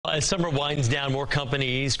As summer winds down, more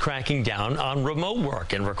companies cracking down on remote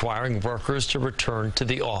work and requiring workers to return to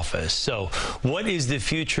the office. So what is the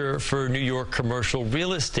future for New York commercial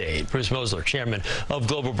real estate? Bruce Mosler, chairman of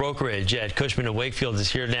global brokerage at Cushman Wakefield,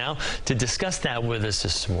 is here now to discuss that with us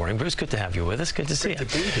this morning. Bruce, good to have you with us. Good to see you. Good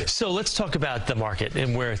to be here. So let's talk about the market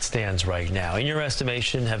and where it stands right now. In your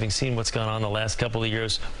estimation, having seen what's gone on the last couple of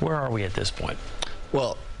years, where are we at this point?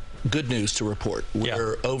 Well, good news to report.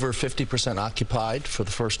 We're over 50% occupied for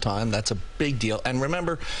the first time. That's a big deal. And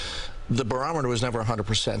remember, the barometer was never 100%.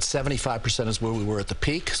 75% is where we were at the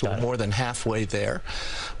peak, so we're more than halfway there.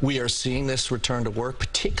 We are seeing this return to work,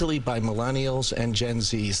 particularly by millennials and Gen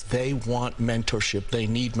Zs. They want mentorship. They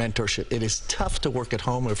need mentorship. It is tough to work at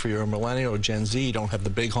home if you're a millennial or Gen Z. You don't have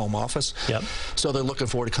the big home office. So they're looking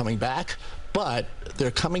forward to coming back. But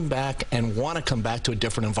they're coming back and want to come back to a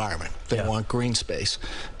different environment. They want green space.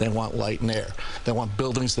 They want light and air. They want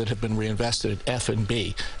buildings that have been reinvested,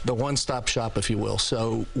 F&B, the one-stop shop, if you will.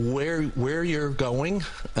 So where you're going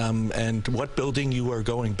and what building you are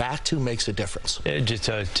going back to makes a difference. Just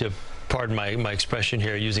to pardon my expression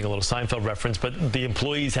here, using a little Seinfeld reference, but the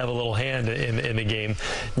employees have a little hand in the game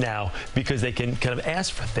now because they can kind of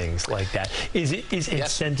ask for things like that.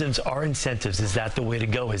 Incentives, are incentives, is that the way to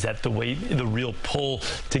go? Is that the way, the real pull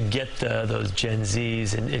to get those Gen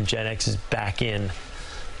Zs and Gen Xs back in?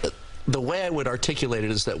 The way I would articulate it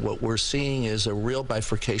is that what we're seeing is a real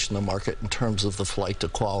bifurcation of the market in terms of the flight to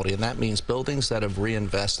quality, and that means buildings that have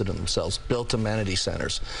reinvested in themselves, built amenity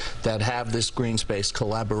centers, that have this green space,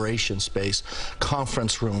 collaboration space,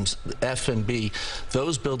 conference rooms, F&B,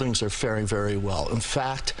 those buildings are faring very well. In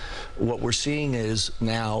fact, what we're seeing is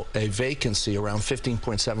now a vacancy around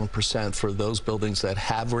 15.7% for those buildings that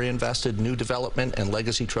have reinvested, new development and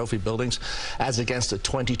legacy trophy buildings, as against a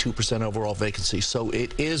 22% overall vacancy. So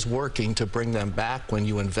it is working to bring them back when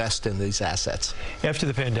you invest in these assets. After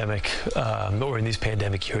the pandemic, or in these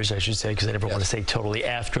pandemic years, I should say, because I never want to say totally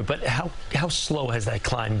after, but how slow has that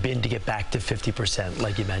climb been to get back to 50%,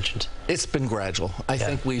 like you mentioned? It's been gradual. I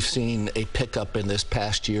think we've seen a pickup in this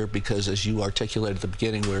past year because, as you articulated at the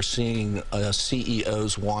beginning, we're seeing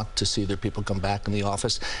CEOs want to see their people come back in the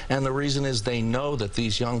office. And the reason is they know that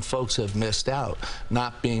these young folks have missed out,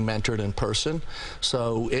 not being mentored in person.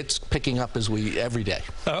 So it's picking up every day.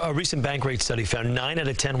 A recent Bankrate study found 9 out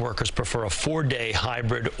of 10 workers prefer a 4-day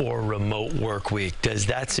hybrid or remote work week. Does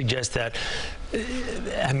that suggest that,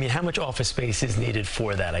 I mean, how much office space is needed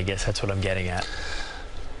for that? I guess that's what I'm getting at.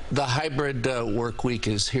 The hybrid work week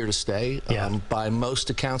is here to stay. By most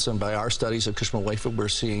accounts and by our studies at Cushman Wakefield, we're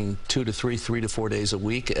seeing 2 to 3, 3 to 4 days a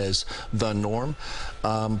week as the norm.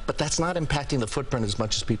 But that's not impacting the footprint as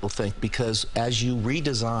much as people think, because as you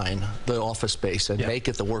redesign the office space and make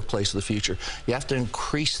it the workplace of the future, you have to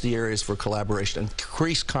increase the areas for collaboration,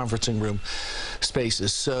 increase conferencing room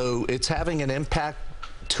spaces. So it's having an impact.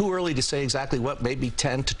 Too early to say exactly what, maybe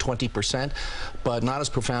 10 to 20%, but not as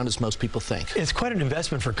profound as most people think. It's quite an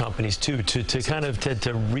investment for companies, too, to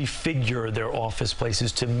refigure their office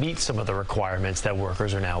places to meet some of the requirements that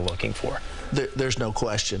workers are now looking for. There's no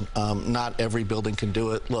question. Not every building can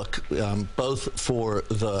do it. Look, both for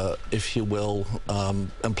the, if you will,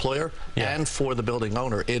 employer and for the building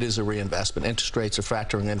owner, it is a reinvestment. Interest rates are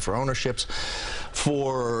factoring in for ownerships.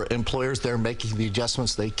 For employers, they're making the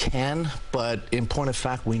adjustments they can, but in point of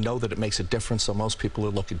fact, we know that it makes a difference, so most people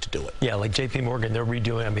are looking to do it. Yeah, like JP Morgan, they're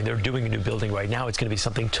redoing, I mean, they're doing a new building right now. It's going to be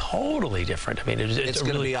something totally different. I mean, it's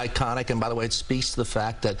going to be iconic, and by the way, it speaks to the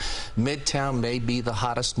fact that Midtown may be the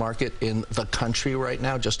hottest market in the country right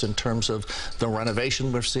now, just in terms of the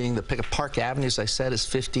renovation we're seeing. The pick of Park Avenue, as I said, is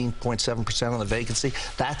 15.7% on the vacancy.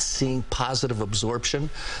 That's seeing positive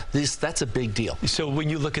absorption. That's a big deal. So when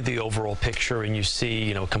you look at the overall picture and you see,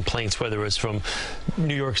 you know, complaints, whether it's from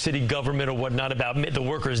New York City government or whatnot, about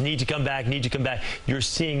the workers need to come back, you're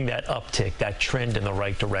seeing that uptick, that trend in the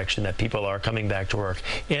right direction, that people are coming back to work.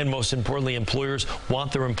 And most importantly, employers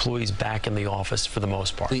want their employees back in the office for the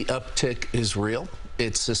most part. The uptick is real.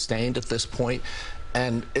 It's sustained at this point.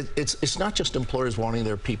 And it's not just employers wanting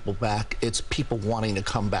their people back, it's people wanting to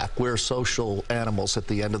come back. We're social animals at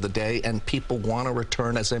the end of the day, and people want to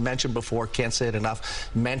return. As I mentioned before, can't say it enough,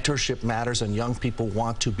 mentorship matters, and young people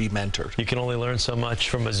want to be mentored. You can only learn so much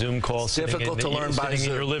from a Zoom call. It's difficult to learn by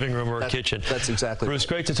Zoom. In your living room or a kitchen. That's exactly Bruce,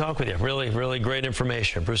 great to talk with you. Really, really great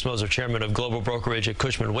information. Bruce Mosler, chairman of global brokerage at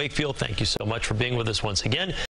Cushman Wakefield, thank you so much for being with us once again.